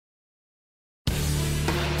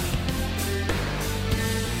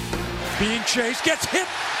being chased, gets hit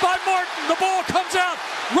by Martin. The ball comes out,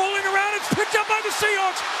 rolling around. It's picked up by the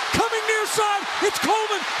Seahawks. Coming near side, it's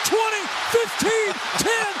Coleman. 20, 15,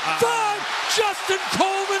 10, 5. Justin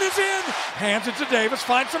Coleman is in. Hands it to Davis,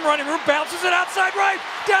 finds some running room, bounces it outside right.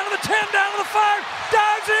 Down to the 10, down to the 5.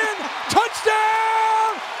 Dives in.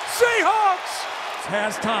 Touchdown, Seahawks.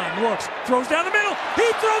 Has time, looks, throws down the middle. He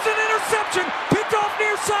throws an interception. Picked off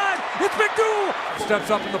near side. It's McDougal.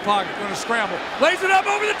 Steps up in the pocket, going to scramble. Lays it up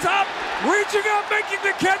over the top. Reaching up, making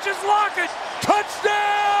the catches. Lockett.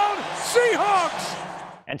 Touchdown, Seahawks.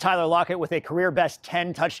 And Tyler Lockett with a career-best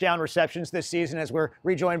 10 touchdown receptions this season as we're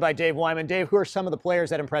rejoined by Dave Wyman. Dave, who are some of the players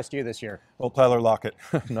that impressed you this year? Well, Tyler Lockett,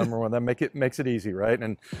 number one. That makes it easy, right?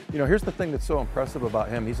 And, you know, here's the thing that's so impressive about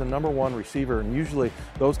him. He's a number one receiver, and usually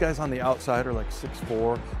those guys on the outside are like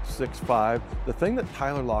 6'4", 6'5". The thing that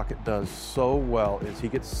Tyler Lockett does so well is he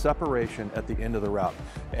gets separation at the end of the route,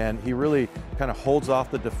 and he really kind of holds off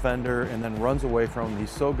the defender and then runs away from him. He's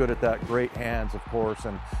so good at that. Great hands, of course,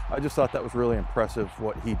 and I just thought that was really impressive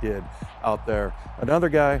what he did out there. Another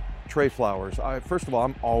guy, Trey Flowers. First of all,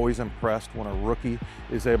 I'm always impressed when a rookie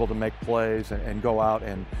is able to make plays and go out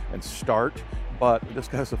and start. But this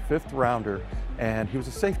guy's a fifth rounder, and he was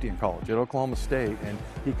a safety in college at Oklahoma State. And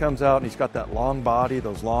he comes out and he's got that long body,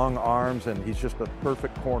 those long arms, and he's just a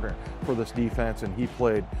perfect corner for this defense. And he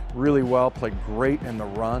played really well, played great in the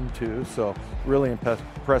run too. So really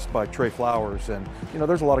impressed by Trey Flowers. And you know,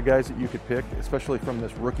 there's a lot of guys that you could pick, especially from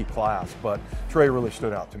this rookie class, but Trey really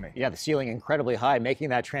stood out to me. Yeah, the ceiling incredibly high, making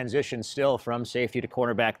that transition still from safety to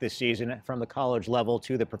cornerback this season, from the college level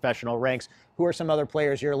to the professional ranks. Who are some other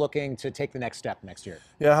players you're looking to take the next step next year?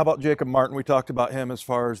 Yeah, how about Jacob Martin? We talked about him as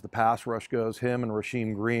far as the pass rush goes, him and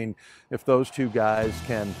Rasheem Green. If those two guys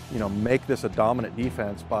can, you know, make this a dominant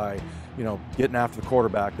defense by, you know, getting after the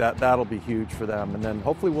quarterback, that'll be huge for them. And then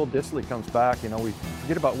hopefully Will Dissly comes back. You know, we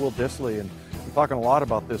forget about Will Dissly, and we're talking a lot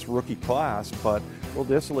about this rookie class, but Will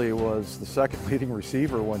Dissly was the second leading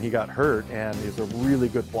receiver when he got hurt and is a really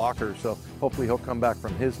good blocker. So hopefully he'll come back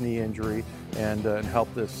from his knee injury and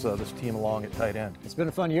help this team along at tight end. It's been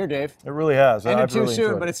a fun year, Dave. It really has. Ended too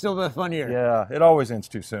soon, but it's still been a fun year. Yeah, it always ends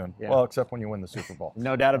too soon. Yeah. Well, except when you win the Super Bowl.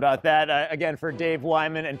 No doubt about that. Again, for Dave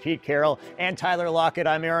Wyman and Pete Carroll and Tyler Lockett,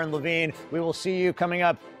 I'm Aaron Levine. We will see you coming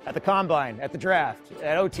up at the Combine, at the Draft,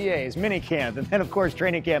 at OTAs, minicamp, and then, of course,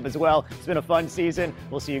 training camp as well. It's been a fun season.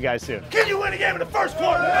 We'll see you guys soon. Can you win a game in the first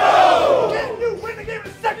quarter? No! Can you win a game in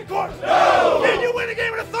the second quarter? No! Can you win a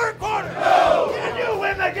game in the third quarter? No! Can you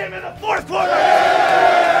win that game in the fourth quarter?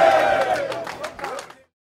 Yeah!